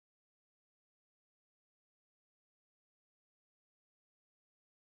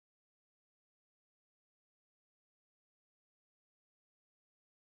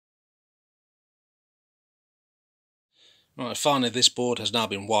Right, finally this board has now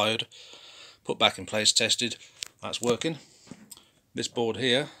been wired, put back in place, tested. That's working. This board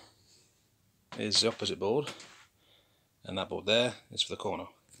here is the opposite board, and that board there is for the corner.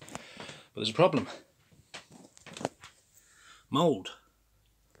 But there's a problem. Mould.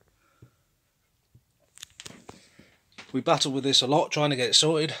 We battled with this a lot trying to get it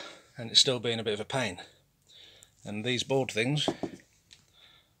sorted, and it's still being a bit of a pain. And these board things,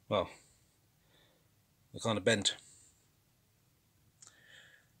 well, they're kind of bent.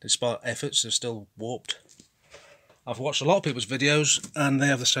 Despite efforts, they're still warped. I've watched a lot of people's videos and they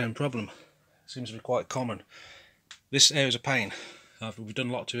have the same problem. It seems to be quite common. This area is a pain. After we've done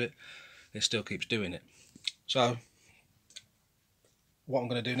a lot to it, it still keeps doing it. So what I'm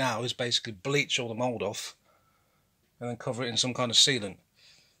going to do now is basically bleach all the mould off and then cover it in some kind of sealant.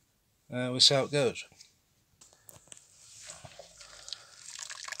 We'll see how it goes.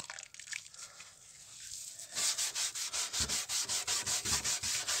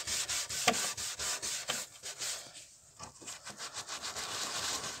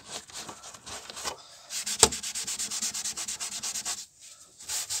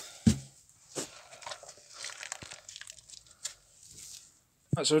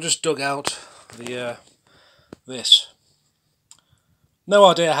 Right, so I just dug out the this. No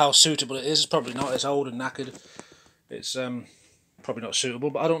idea how suitable it is. It's probably not. It's old and knackered. It's probably not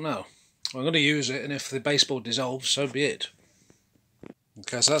suitable, but I don't know. I'm going to use it, and if the baseboard dissolves, so be it.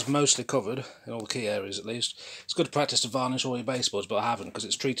 Okay, so that's mostly covered in all the key areas, at least. It's good practice to varnish all your baseboards, but I haven't because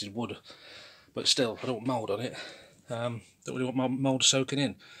it's treated wood. But still, I don't want mould on it. Don't really want my mould soaking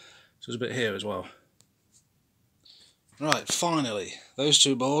in. So there's a bit here as well. Right, finally, those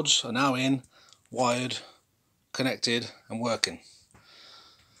two boards are now in, wired, connected and working.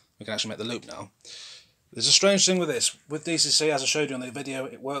 We can actually make the loop now. There's a strange thing with this. With DCC, as I showed you on the video,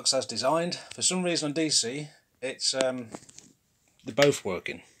 it works as designed. For some reason on DC, it's they're both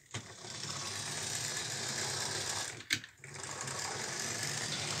working.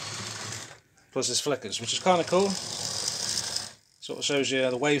 Plus this flickers, which is kind of cool. Sort of shows you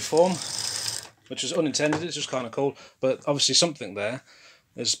the waveform, which is unintended. It's just kind of cool. But obviously something there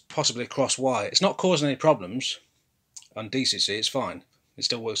is possibly a cross wire. It's not causing any problems on DCC. It's fine. It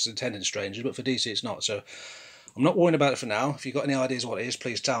still works as intended, strangely, but for DC it's not. So I'm not worrying about it for now. If you've got any ideas what it is,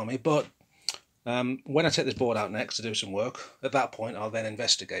 please tell me. But when I take this board out next to do some work, at that point I'll then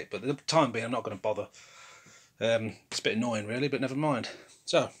investigate. But at the time being, I'm not going to bother. It's a bit annoying really, but never mind.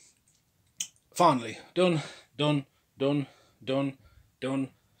 So finally, done, done, done, done, done,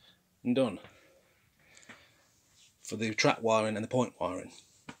 and done. For the track wiring and the point wiring.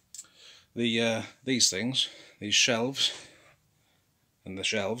 These things, these shelves, and the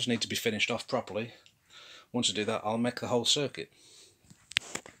shelves need to be finished off properly. Once I do that, I'll make the whole circuit.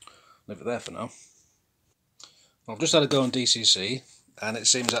 Leave it there for now. I've just had a go on DCC, and it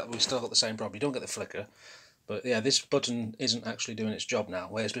seems that we still got the same problem. You don't get the flicker, but yeah, this button isn't actually doing its job now,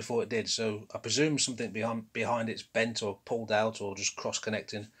 whereas before it did. So I presume something behind it's bent or pulled out or just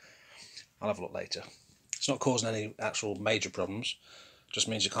cross-connecting. I'll have a look later. It's not causing any actual major problems. It just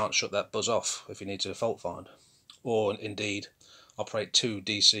means you can't shut that buzz off if you need to fault find, or indeed operate two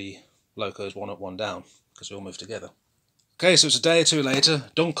DC locos, one up, one down, because they all move together. Okay, so it's a day or two later.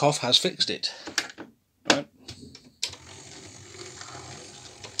 Dunkoff has fixed it. Right.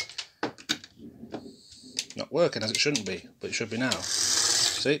 Not working as it shouldn't be, but it should be now.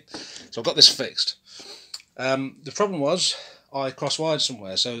 See? So I've got this fixed. The problem was I cross-wired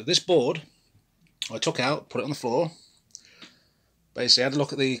somewhere. So this board I took out, put it on the floor. Basically, I had a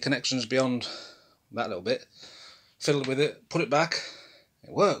look at the connections beyond that little bit, fiddled with it, put it back.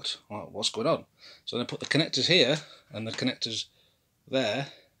 It worked. Well, what's going on? So then I put the connectors here and the connectors there,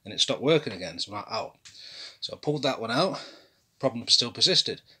 and it stopped working again. So I'm like, oh. So I pulled that one out, problem still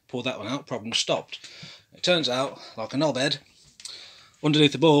persisted. Pulled that one out, problem stopped. It turns out, like a knobhead,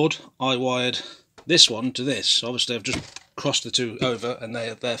 underneath the board, I wired this one to this. So obviously I've just crossed the two over, and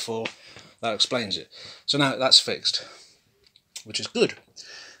therefore that explains it. So now that's fixed, which is good.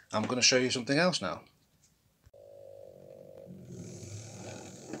 I'm going to show you something else now.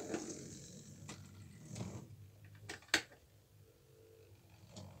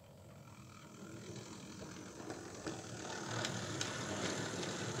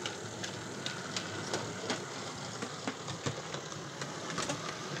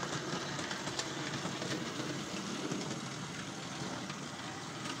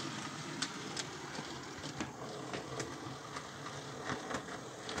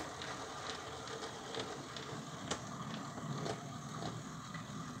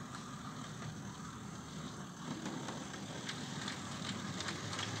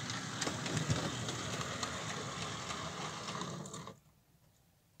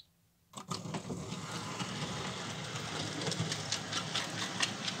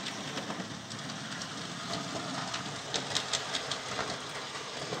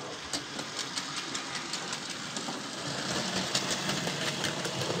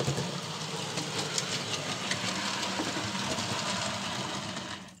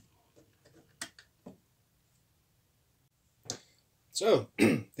 So,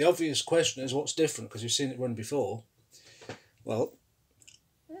 the obvious question is what's different, because you've seen it run before. Well,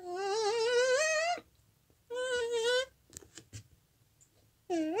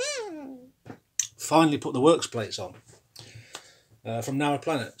 finally put the works plates on from Now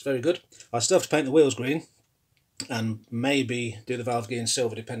Planet. It's very good. I still have to paint the wheels green and maybe do the valve gear in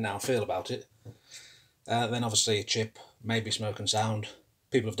silver, depending how I feel about it. Then obviously chip, maybe smoke and sound.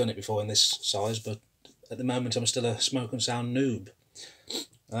 People have done it before in this size, but at the moment I'm still a smoke and sound noob.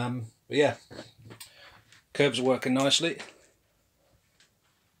 But yeah, curves are working nicely.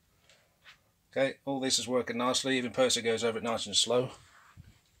 Okay, all this is working nicely. Even Percy goes over it nice and slow.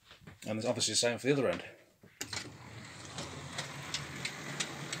 And it's obviously the same for the other end.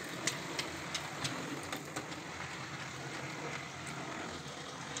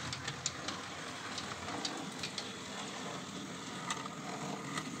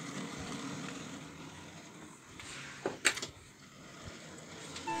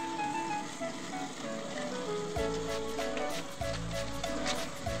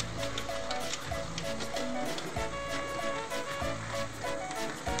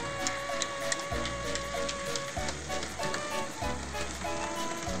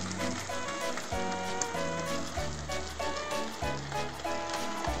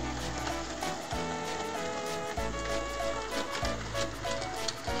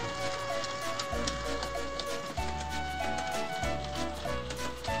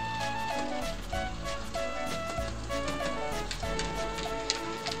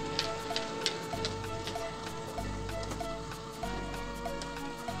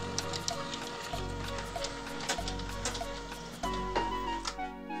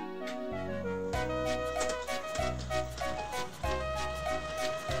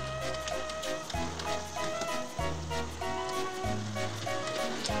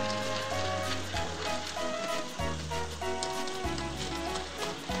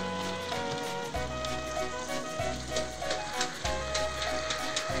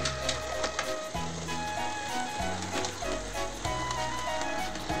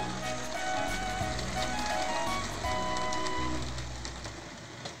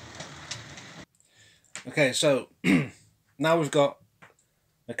 Okay, so now we've got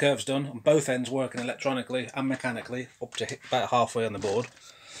the curves done on both ends, working electronically and mechanically up to about halfway on the board.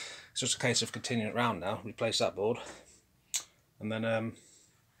 It's just a case of continuing it round now. Replace that board, and then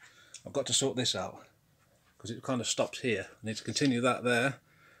I've got to sort this out because it kind of stopped here. I need to continue that there.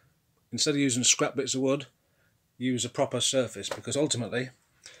 Instead of using scrap bits of wood, use a proper surface, because ultimately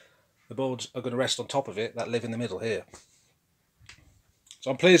the boards are going to rest on top of it that live in the middle here.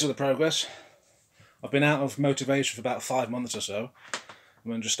 So I'm pleased with the progress. I've been out of motivation for about 5 months or so,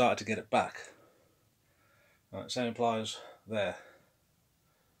 and then just started to get it back. Right, same applies there,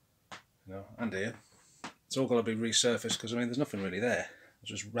 you know, and here. It's all got to be resurfaced because I mean there's nothing really there.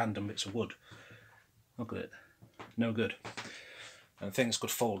 It's just random bits of wood. Look at it, no good. And things could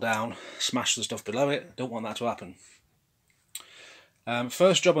fall down, smash the stuff below it. Don't want that to happen.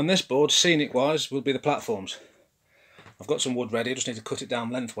 First job on this board, scenic wise, will be the platforms. I've got some wood ready, I just need to cut it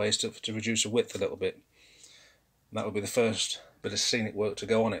down lengthways to reduce the width a little bit. And that will be the first bit of scenic work to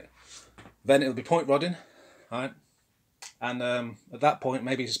go on it. Then it'll be point rodding, right? And at that point,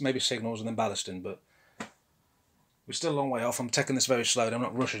 maybe signals and then ballasting, but we're still a long way off. I'm taking this very slowly, I'm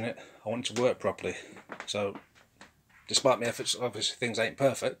not rushing it. I want it to work properly. So, despite my efforts, obviously things ain't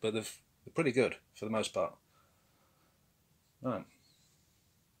perfect, but they're pretty good for the most part. Right.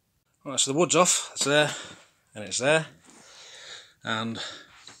 Alright, so the wood's off, it's there, and it's there. And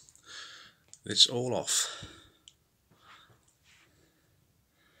it's all off.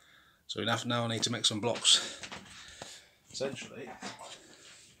 So we now need to make some blocks. Essentially,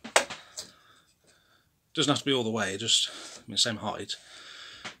 doesn't have to be all the way, just same height.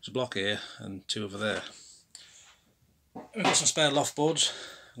 There's a block here and 2 over there. We've got some spare loft boards.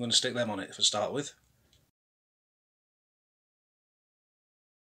 I'm going to stick them on it to start with.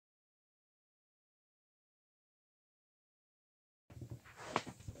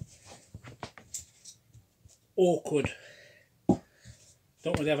 Awkward.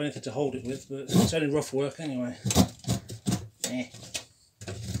 Don't really have anything to hold it with, but it's only rough work anyway.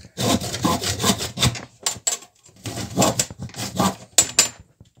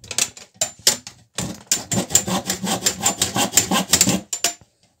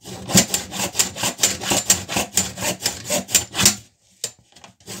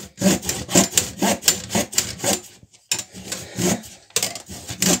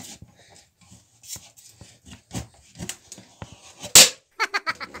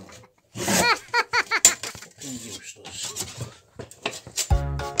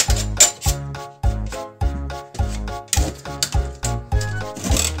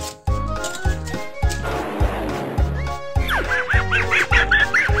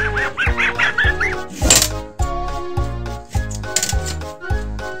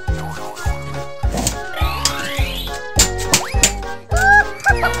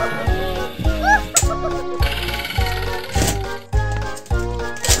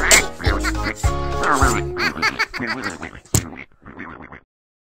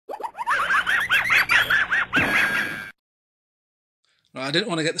 Right, I didn't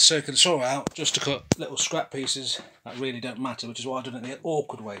want to get the circular saw out just to cut little scrap pieces that really don't matter, which is why I've done it the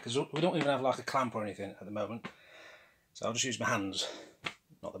awkward way, because we don't even have like a clamp or anything at the moment. So I'll just use my hands.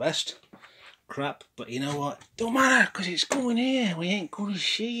 Not the best. Crap, but you know what? Don't matter, because it's going here. We ain't going to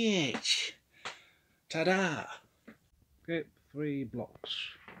see it. Ta-da! Okay, 3 blocks.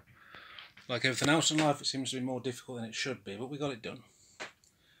 Like everything else in life, it seems to be more difficult than it should be, but we got it done.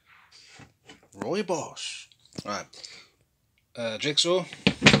 Roy Boss. Right. Jigsaw,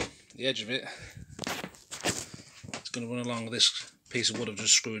 the edge of it, it's going to run along this piece of wood I've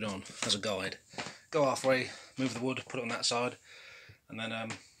just screwed on as a guide. Go halfway, move the wood, put it on that side, and then,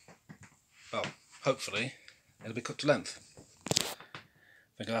 well, hopefully it'll be cut to length.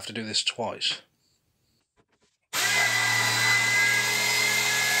 I think I'll have to do this twice.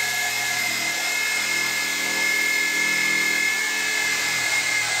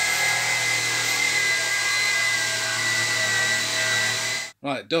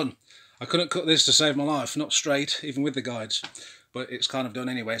 Right, done. I couldn't cut this to save my life, not straight, even with the guides, but it's kind of done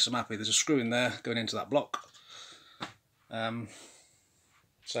anyway, so I'm happy. There's a screw in there going into that block.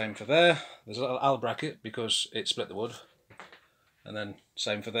 Same for there. There's a little L bracket because it split the wood, and then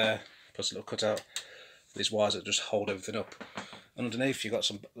same for there, plus a little cutout for these wires that just hold everything up. And underneath you've got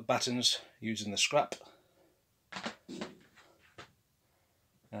some battens using the scrap.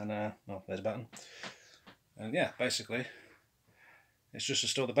 And, well, there's a batten. And yeah, basically, it's just to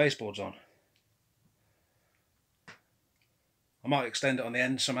store the baseboards on. I might extend it on the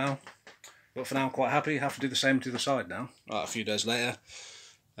end somehow, but for now I'm quite happy. I have to do the same to the side now. Right, a few days later,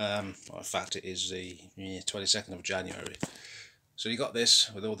 well, in fact it is the 22nd of January. So you got this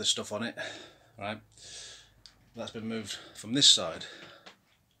with all this stuff on it, right? That's been moved from this side.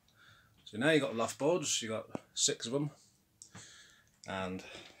 So now you've got loft boards, you've got 6 of them, and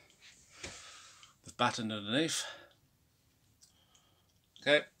the batten underneath.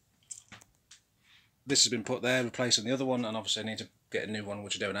 Okay, this has been put there, replacing the other one, and obviously I need to get a new one,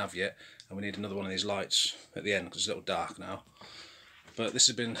 which I don't have yet, and we need another one of these lights at the end because it's a little dark now. But this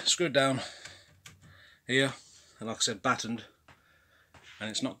has been screwed down here, and like I said, battened, and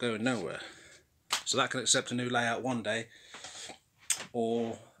it's not going nowhere. So that can accept a new layout one day,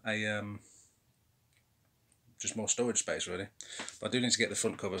 or a just more storage space really. But I do need to get the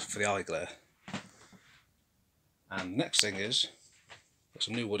front cover for the eye glare. And the next thing is, got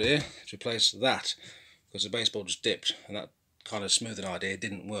some new wood here to replace that, because the baseboard was dipped and that kind of smoothing idea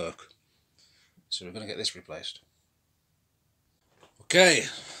didn't work. So we're going to get this replaced. Okay,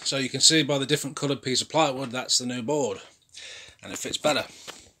 so you can see by the different coloured piece of plywood that's the new board, and it fits better.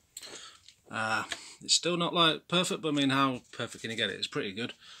 It's still not like perfect, but I mean, how perfect can you get it? It's pretty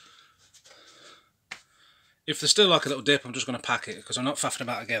good. If there's still like a little dip, I'm just going to pack it because I'm not faffing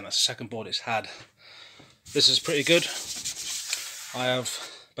about again. That's the second board it's had. This is pretty good. I have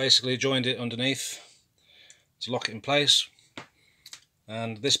basically joined it underneath to lock it in place,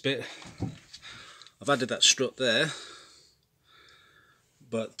 and this bit I've added that strut there,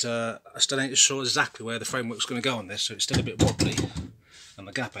 but I still ain't sure exactly where the framework's going to go on this, so it's still a bit wobbly and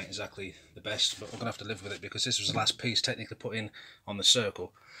the gap ain't exactly the best, but we're going to have to live with it because this was the last piece technically put in on the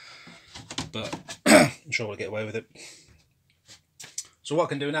circle, but I'm sure we'll get away with it. So what I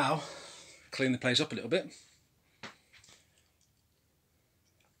can do now, clean the place up a little bit.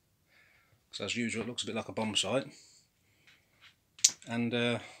 So as usual, it looks a bit like a bomb site, and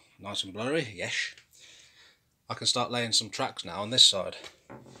nice and blurry, yes. I can start laying some tracks now on this side,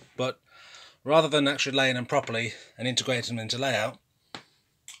 but rather than actually laying them properly and integrating them into layout,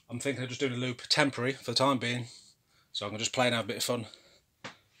 I'm thinking of just doing a loop temporary for the time being, so I can just play and have a bit of fun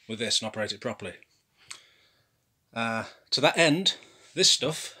with this and operate it properly. To that end, this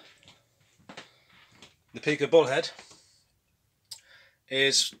stuff, the Pico bullhead,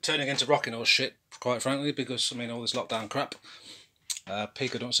 is turning into rocking horse shit, quite frankly, because I mean all this lockdown crap,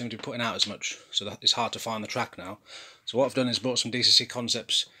 Pico don't seem to be putting out as much, so that it's hard to find the track now. So what I've done is bought some DCC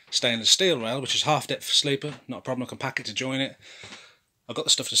Concepts stainless steel rail, which is half depth sleeper, not a problem. I can pack it to join it. I've got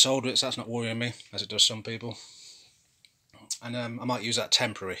the stuff to solder it, so that's not worrying me, as it does some people. And I might use that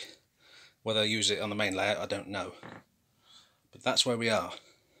temporary. Whether I use it on the main layout, I don't know. But that's where we are.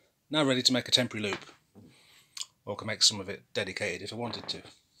 Now ready to make a temporary loop. Or I can make some of it dedicated if I wanted to.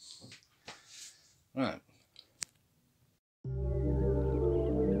 Right.